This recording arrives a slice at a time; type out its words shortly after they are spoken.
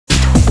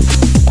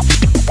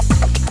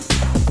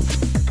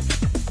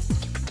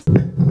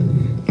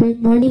Good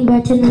morning,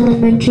 Barton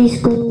Elementary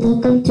School.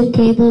 Welcome to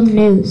Cable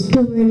News.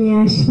 Good morning,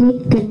 Ashley.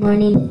 Good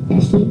morning,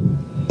 Ashley.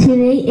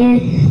 Today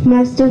is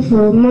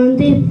Masterful.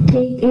 Monday,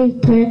 take a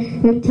prayer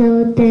and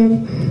tell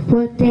them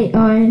what they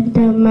are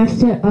the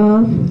master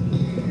of.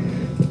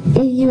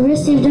 If you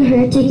received a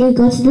hurt ticket,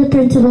 go to the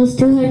principal's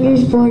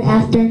 200 board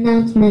after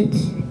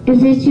announcements.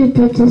 If it's your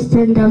birthday,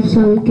 stand up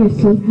so we can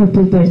sing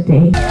happy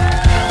birthday.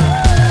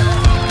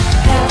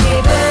 Happy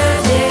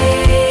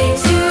birthday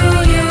to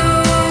you.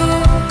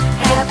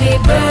 Happy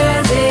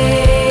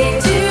birthday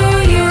to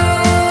you.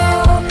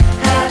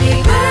 Happy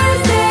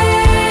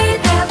birthday,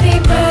 happy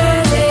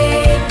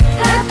birthday,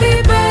 happy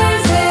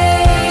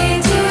birthday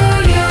to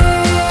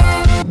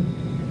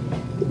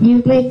you. You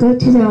may go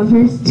to the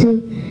office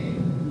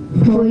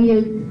for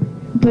your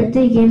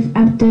birthday gift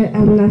after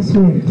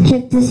announcement.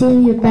 Check to see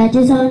if your badge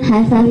is on.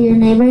 High five your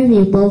neighbor if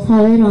you both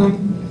have it on.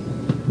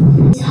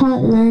 This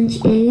hot lunch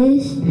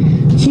is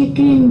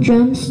chicken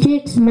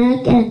drumsticks,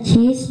 mac and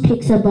cheese,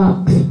 pizza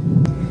box.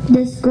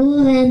 The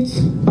school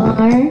events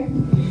are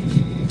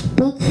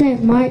Book Fair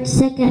March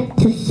 2nd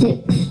to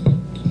 6th.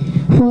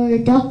 For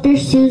Dr.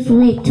 Seuss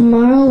Week,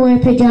 tomorrow wear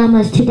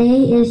pajamas.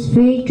 Today is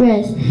free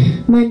dress.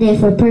 Monday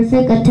for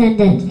perfect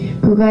attendance.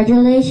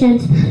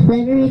 Congratulations.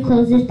 Library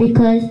closes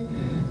because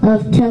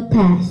of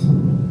TouchCast.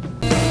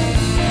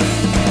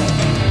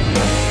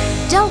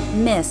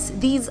 Don't miss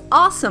these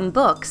awesome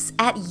books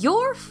at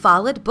your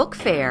Follett Book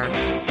Fair.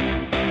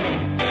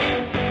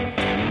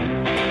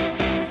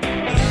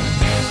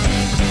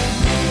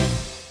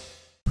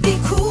 Be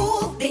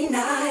cool, be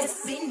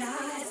nice, be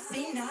nice,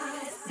 be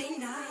nice, be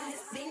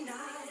nice, be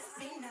nice,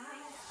 be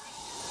nice.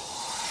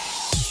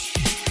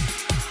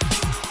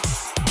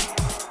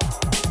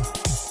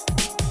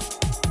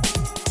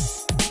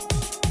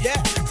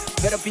 Yeah,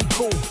 better be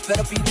cool,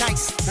 better be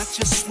nice. Not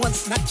just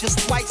once, not just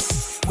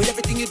twice. With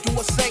everything you do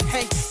or say,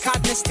 hey,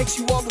 kindness takes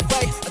you all the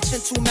way. A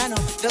gentle manner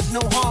does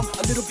no harm.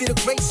 A little bit of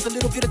grace, a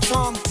little bit of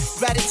charm.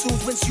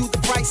 Gratitude wins you the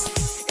price.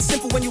 It's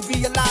simple when you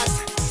realize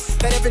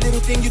that every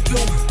little thing you do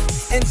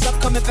ends up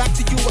coming back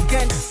to you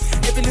again.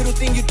 Every little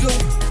thing you do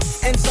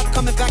ends up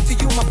coming back to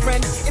you, my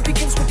friend. It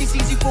begins with these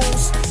easy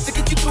rules. To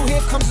get you through,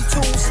 here comes the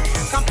tools.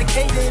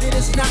 Complicated, it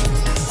is not.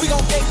 We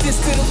gon' take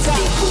this to the top.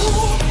 Be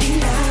cool,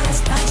 be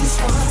nice, not just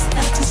once,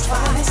 not just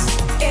twice.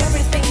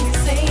 Everything you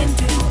say and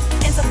do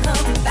ends up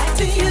coming back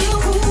to you.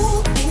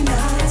 Cool, be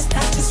nice,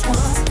 not just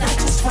once, not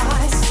just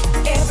twice.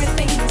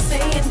 Everything you say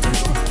and do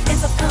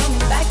ends up coming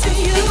back to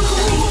you. Be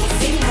cool,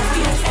 be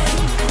nice,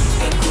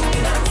 be cool, be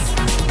nice.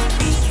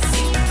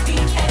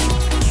 B-C-B-N,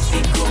 be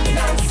cool, be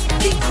nice.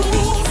 Be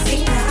cool, be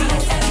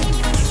nice,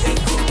 be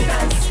cool, be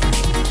nice.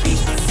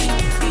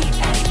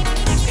 B-C-B-N,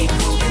 be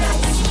cool, be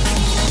nice.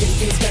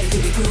 It's better to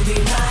be cool, be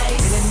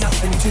nice. And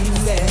nothing to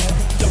let.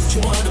 Don't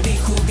you wanna be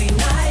cool, be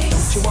nice?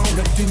 Don't you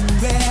wanna do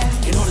that?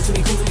 In order to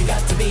be cool, you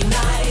got to be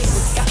nice.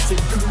 We got to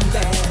do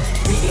that.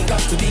 We got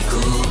to be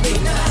cool, be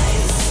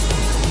nice.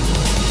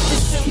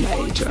 Listen,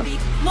 Major. to be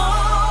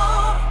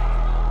more.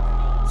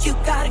 You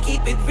gotta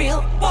keep it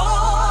real,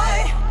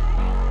 boy.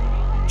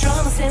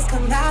 Drama says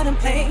come out and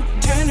play.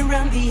 Turn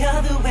around the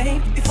other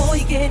way. Before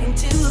you get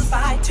into a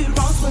fight, two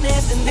wrongs will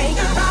never make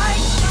it right.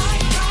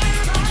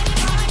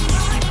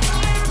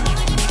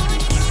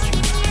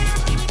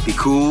 Be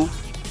cool,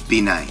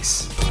 be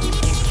nice.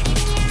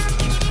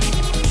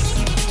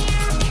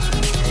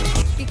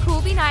 Be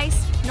cool, be nice,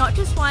 not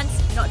just once,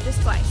 not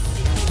just twice.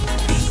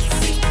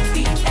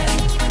 B-C-B-N,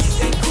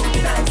 be cool,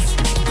 be nice.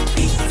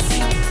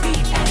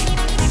 B-C-B-N,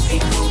 be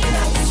cool, be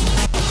nice.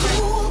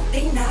 Cool,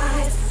 be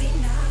nice. Be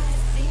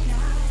nice, be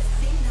nice,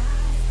 be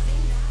nice, be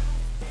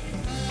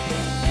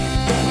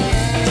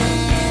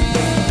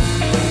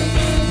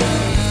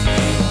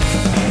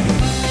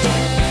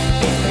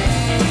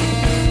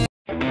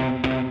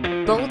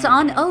Bolt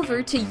on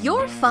over to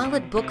your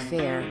Follett Book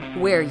Fair,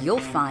 where you'll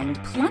find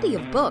plenty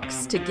of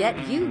books to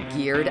get you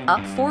geared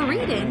up for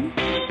reading.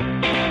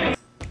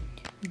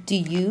 Do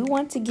you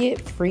want to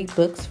get free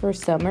books for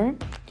summer?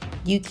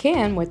 You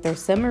can with our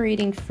summer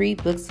reading free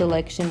book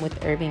selection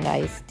with Irving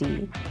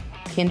ISD.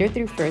 Kinder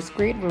through 1st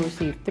grade will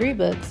receive 3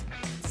 books.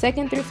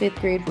 2nd through 5th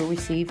grade will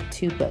receive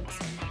 2 books.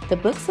 The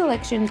book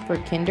selections for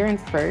Kinder and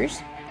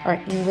 1st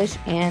are English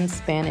and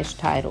Spanish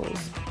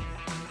titles.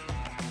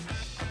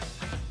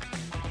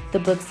 The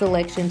book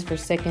selections for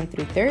 2nd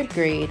through 3rd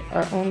grade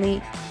are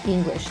only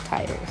English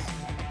titles.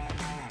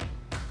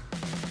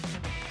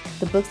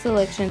 The book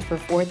selections for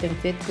 4th and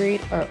 5th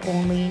grade are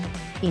only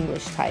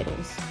English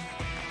titles.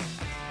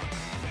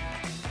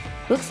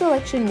 Book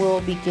selection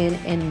will begin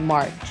in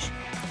March.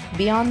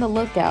 Be on the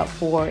lookout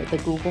for the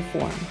Google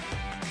form.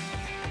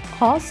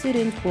 All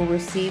students will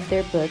receive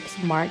their books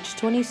March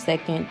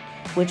 22nd,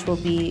 which will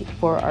be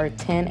for our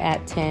 10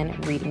 at 10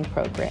 reading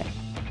program.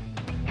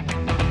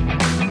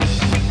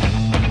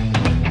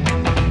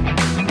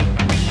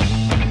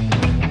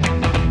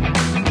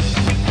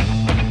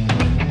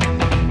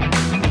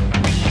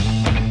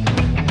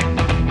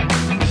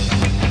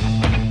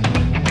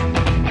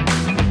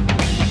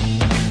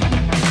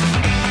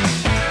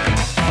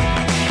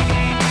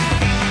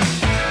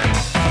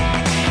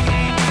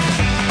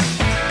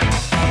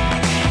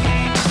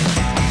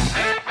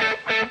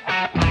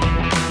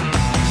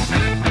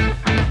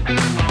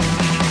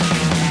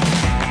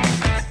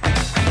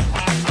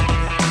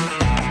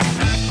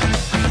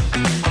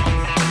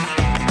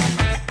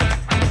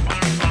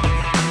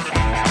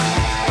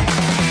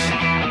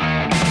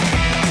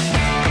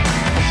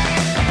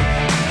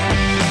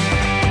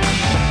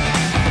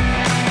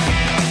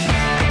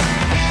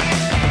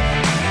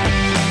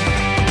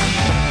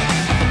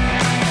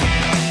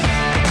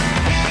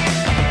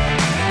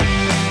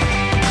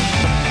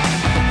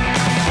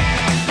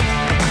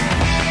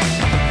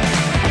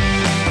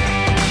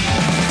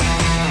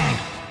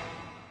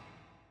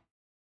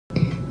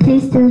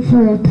 stand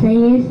for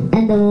prayer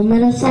and the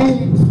moment of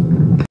silence.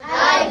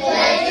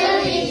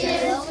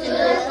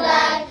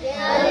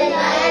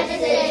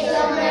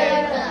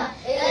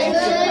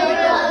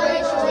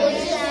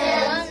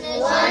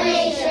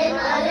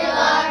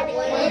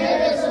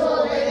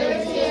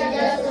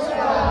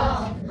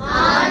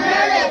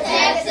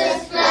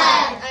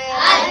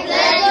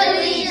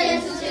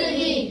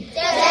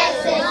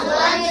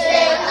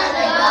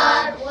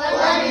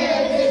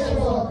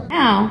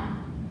 Now,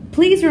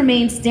 please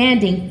remain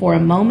standing for a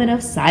moment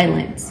of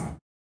silence.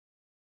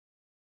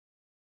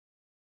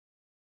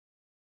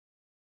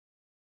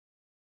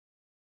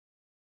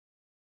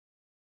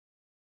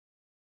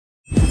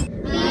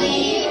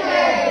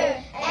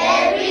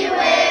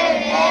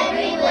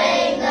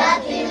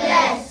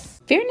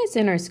 Fairness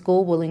in our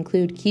school will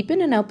include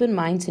keeping an open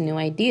mind to new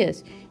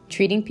ideas,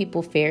 treating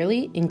people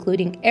fairly,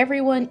 including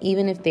everyone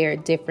even if they are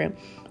different.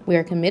 We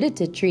are committed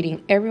to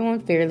treating everyone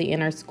fairly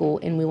in our school,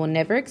 and we will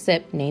never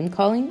accept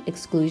name-calling,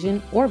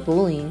 exclusion, or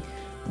bullying.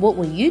 What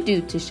will you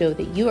do to show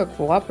that you are a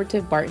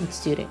cooperative Barton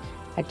student?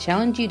 I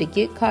challenge you to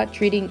get caught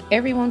treating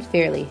everyone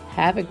fairly.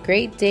 Have a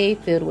great day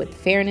filled with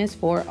fairness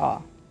for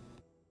all.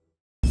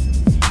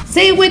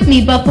 Say it with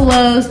me,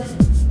 Buffaloes.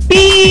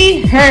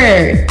 Be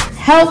heard.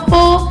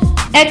 Helpful,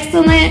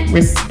 excellent,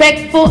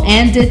 respectful,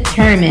 and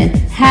determined.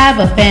 Have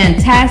a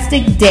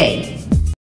fantastic day.